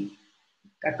the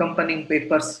accompanying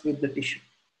papers with the tissue.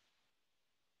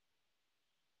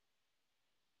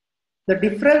 The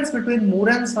difference between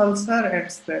Murans ulcer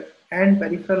and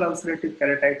peripheral ulcerative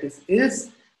keratitis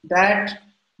is that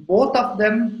both of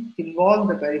them involve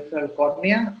the peripheral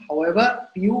cornea. However,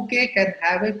 PUK can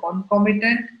have a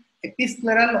concomitant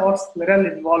episcleral or scleral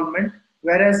involvement,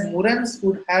 whereas Murans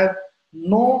would have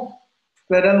no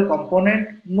scleral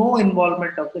component, no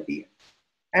involvement of the DA,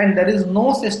 and there is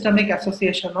no systemic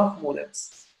association of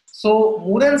Murans. So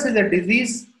Murans is a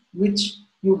disease which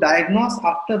you diagnose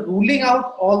after ruling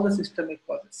out all the systemic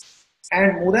causes,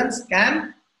 and Murans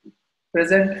can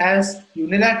present as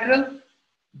unilateral,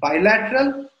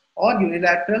 bilateral, or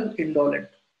unilateral indolent.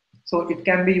 So it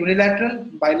can be unilateral,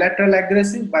 bilateral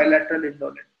aggressive, bilateral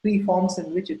indolent, 3 forms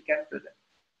in which it can present.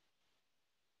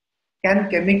 Can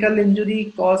chemical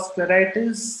injury cause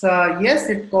scleritis? Yes,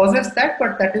 it causes that,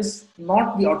 but that is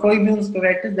not the autoimmune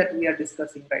scleritis that we are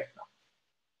discussing right now.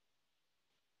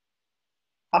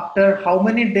 After how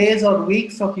many days or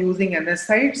weeks of using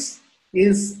NSAIDs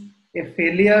is a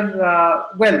failure?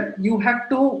 Well, you have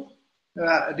to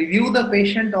review the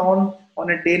patient on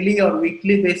a daily or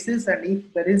weekly basis, and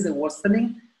if there is a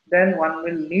worsening, then one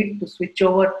will need to switch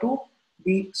over to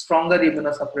the stronger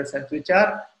immunosuppressants, which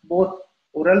are both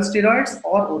oral steroids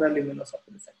or oral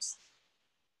immunosuppressants.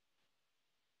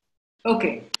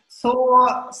 Okay,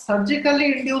 so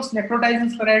surgically induced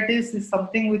necrotizing scleritis is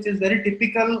something which is very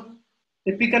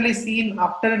typically seen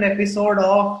after an episode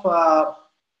of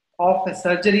a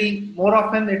surgery. More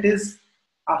often it is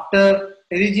after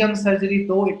pterygium surgery,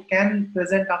 though it can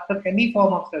present after any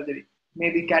form of surgery,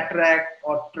 maybe cataract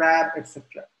or trab,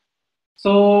 etc.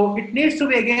 So it needs to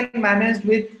be again managed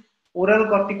with oral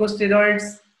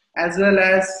corticosteroids as well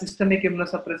as systemic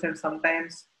immunosuppressants.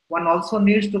 Sometimes one also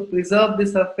needs to preserve the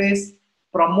surface,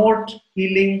 promote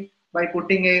healing by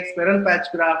putting a scleral patch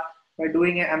graft, by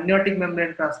doing an amniotic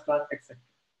membrane transplant, etc.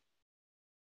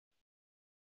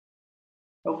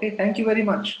 Okay, thank you very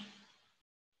much.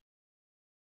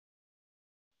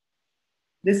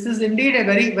 This is indeed a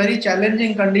very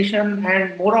challenging condition,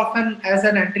 and more often as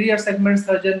an anterior segment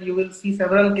surgeon, you will see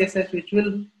several cases which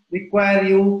will require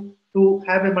you to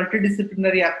have a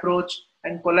multidisciplinary approach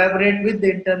and collaborate with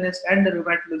the internist and the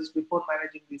rheumatologist before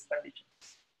managing these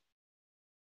conditions.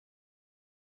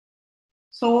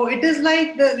 So it is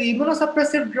like the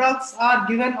immunosuppressive drugs are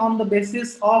given on the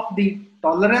basis of the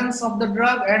tolerance of the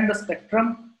drug and the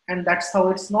spectrum, and that's how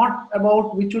it's not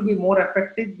about which would be more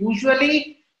effective.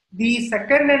 Usually the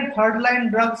second and third line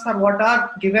drugs are what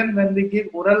are given when we give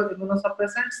oral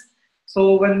immunosuppressants.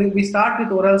 So when we start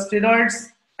with oral steroids,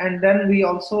 and then we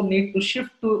also need to shift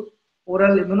to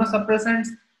oral immunosuppressants,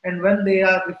 and when they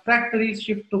are refractory,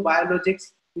 shift to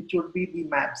biologics, which would be the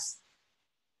MABs.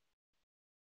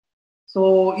 So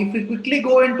if we quickly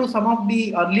go into some of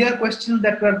the earlier questions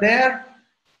that were there,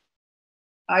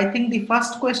 I think the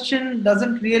first question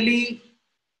doesn't really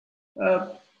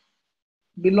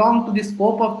belong to the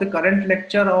scope of the current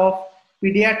lecture of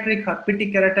pediatric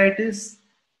herpetic keratitis.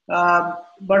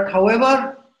 But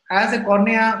however, as a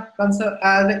cornea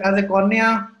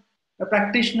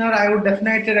practitioner, I would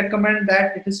definitely recommend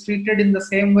that it is treated in the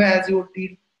same way as you would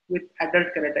treat with adult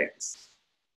keratitis.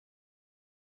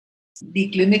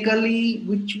 The clinically,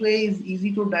 which way is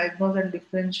easy to diagnose and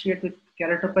differentiate with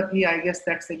keratopathy? I guess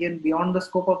that's again beyond the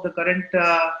scope of the current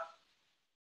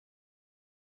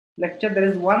lecture. There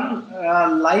is one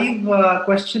live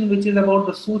question which is about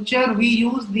the suture. We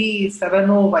use the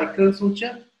 7-0 vicryl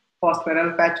suture for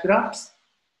scleral patch grafts.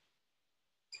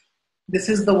 This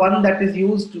is the one that is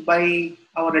used by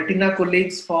our retina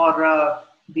colleagues for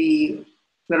the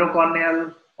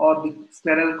sclerocorneal or the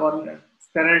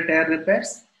scleral tear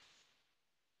repairs.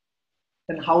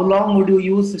 Then how long would you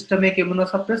use systemic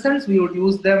immunosuppressants? We would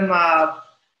use them,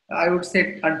 I would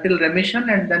say, until remission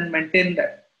and then maintain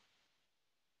that.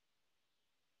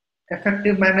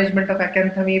 Effective management of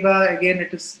acanthamoeba, again,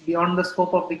 it is beyond the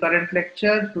scope of the current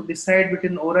lecture. To decide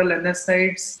between oral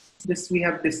NSAIDs, this we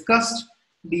have discussed.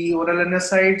 The oral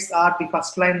NSAIDs are the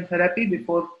first line therapy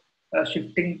before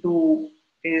shifting to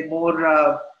a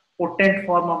more potent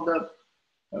form of the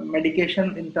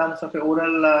medication in terms of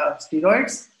oral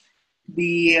steroids.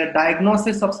 The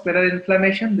diagnosis of scleral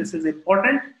inflammation, this is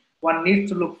important. One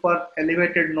needs to look for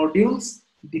elevated nodules,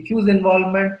 diffuse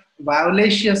involvement,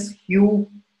 violaceous hue,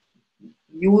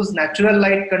 use natural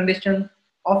light condition,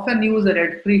 often use a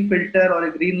red-free filter or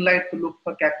a green light to look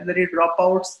for capillary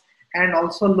dropouts, and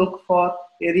also look for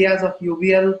areas of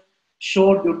uveal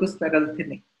show due to scleral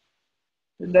thinning.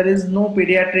 There is no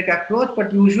pediatric approach,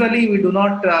 but usually we do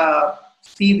not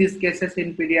see these cases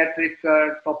in pediatric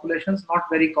populations, not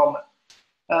very common.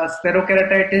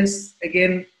 Sclerokeratitis,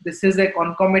 again, this is a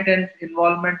concomitant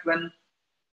involvement when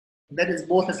there is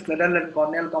both a scleral and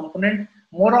corneal component.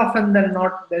 More often than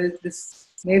not, there is this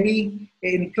maybe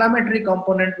an inflammatory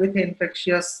component with an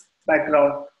infectious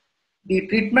background. The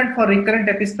treatment for recurrent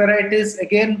episcleritis,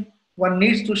 again, one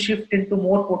needs to shift into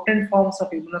more potent forms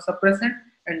of immunosuppressant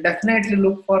and definitely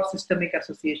look for systemic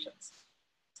associations.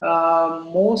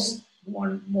 Most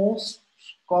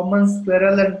common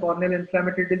scleral and corneal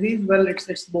inflammatory disease, well,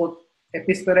 it's both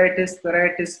episcleritis,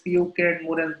 scleritis, PUK, and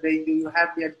Murren's. You have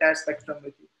the entire spectrum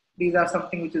with you. These are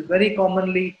something which is very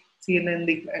commonly seen in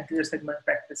the anterior segment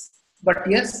practice. But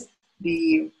yes,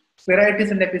 the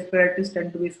scleritis and episcleritis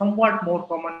tend to be somewhat more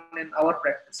common in our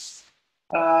practice.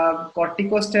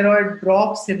 Corticosteroid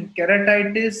drops in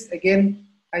keratitis, again,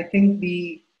 I think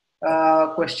the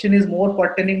question is more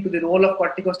pertaining to the role of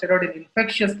corticosteroid in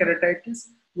infectious keratitis,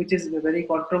 which is a very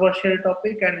controversial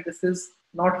topic, and this is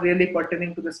not really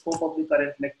pertaining to the scope of the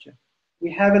current lecture.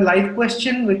 We have a live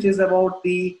question which is about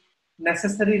the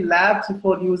necessary labs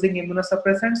before using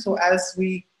immunosuppressants. So as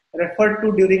we referred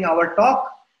to during our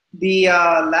talk, the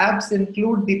labs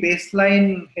include the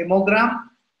baseline hemogram,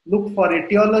 look for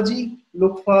etiology,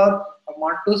 look for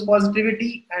maltose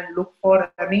positivity, and look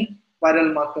for any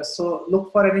viral markers. So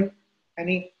look for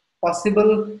any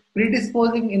possible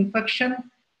predisposing infection,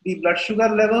 the blood sugar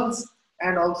levels,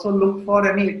 and also look for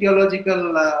any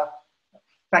etiological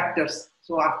factors.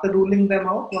 So after ruling them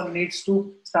out, one needs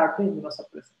to start the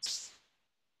immunosuppressants.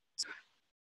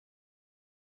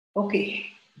 Okay,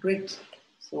 great.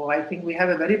 So I think we have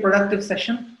a very productive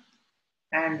session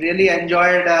and really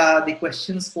enjoyed the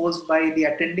questions posed by the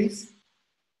attendees.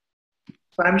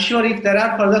 So I'm sure if there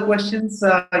are further questions,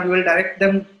 you will direct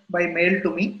them by mail to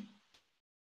me.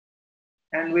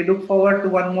 And we look forward to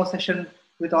one more session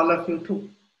with all of you too.